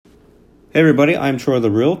Hey everybody, I'm Troy the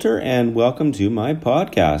Realtor and welcome to my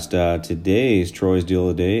podcast. Today's Troy's Deal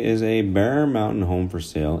of the Day is a Bear Mountain home for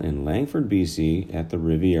sale in Langford, BC at the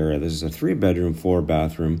Riviera. This is a 3-bedroom,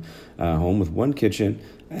 4-bathroom home with 1 kitchen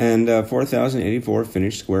and 4,084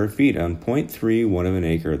 finished square feet on 0.31 of an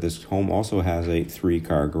acre. This home also has a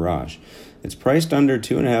 3-car garage. It's priced under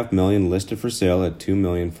 $2.5 million, listed for sale at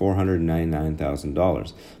 $2,499,000.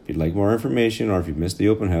 If you'd like more information, or if you've missed the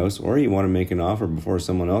open house, or you want to make an offer before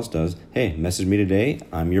someone else does, hey, message me today.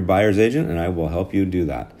 I'm your buyer's agent, and I will help you do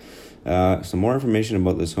that. Some more information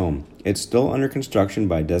about this home. It's still under construction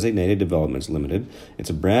by Designated Developments Limited. It's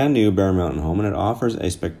a brand new Bear Mountain home, and it offers a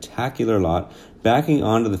spectacular lot backing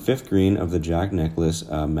onto the 5th green of the Jack Nicklaus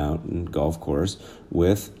Mountain Golf Course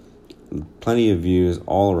with plenty of views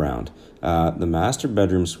all around. The master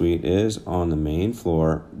bedroom suite is on the main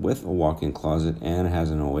floor with a walk-in closet and has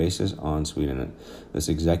an Oasis ensuite in it. This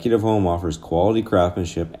executive home offers quality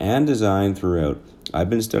craftsmanship and design throughout. I've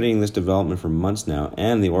been studying this development for months now,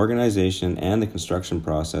 and the organization and the construction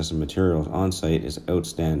process and materials on site is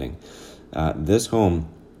outstanding. This home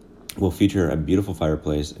will feature a beautiful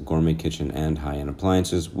fireplace, a gourmet kitchen, and high-end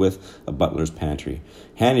appliances with a butler's pantry.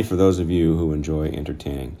 Handy for those of you who enjoy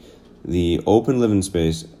entertaining. The open living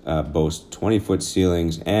space boasts 20-foot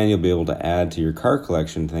ceilings, and you'll be able to add to your car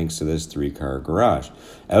collection thanks to this 3-car garage.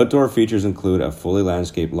 Outdoor features include a fully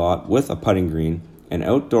landscaped lot with a putting green, an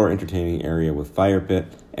outdoor entertaining area with fire pit,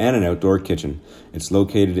 and an outdoor kitchen. It's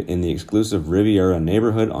located in the exclusive Riviera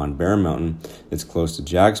neighborhood on Bear Mountain. It's close to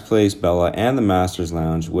Jack's Place, Bella, and the Masters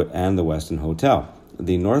Lounge and the Westin Hotel.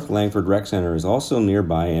 The North Langford Rec Center is also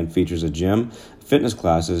nearby and features a gym, fitness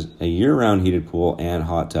classes, a year-round heated pool, and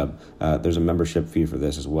hot tub. There's a membership fee for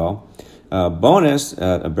this as well. Bonus,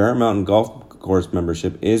 a Bear Mountain Golf Course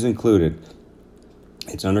membership is included.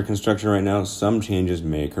 It's under construction right now. Some changes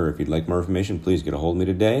may occur. If you'd like more information, please get a hold of me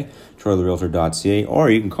today, troytherealtor.ca, or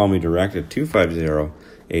you can call me direct at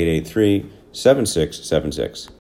 250-883-7676.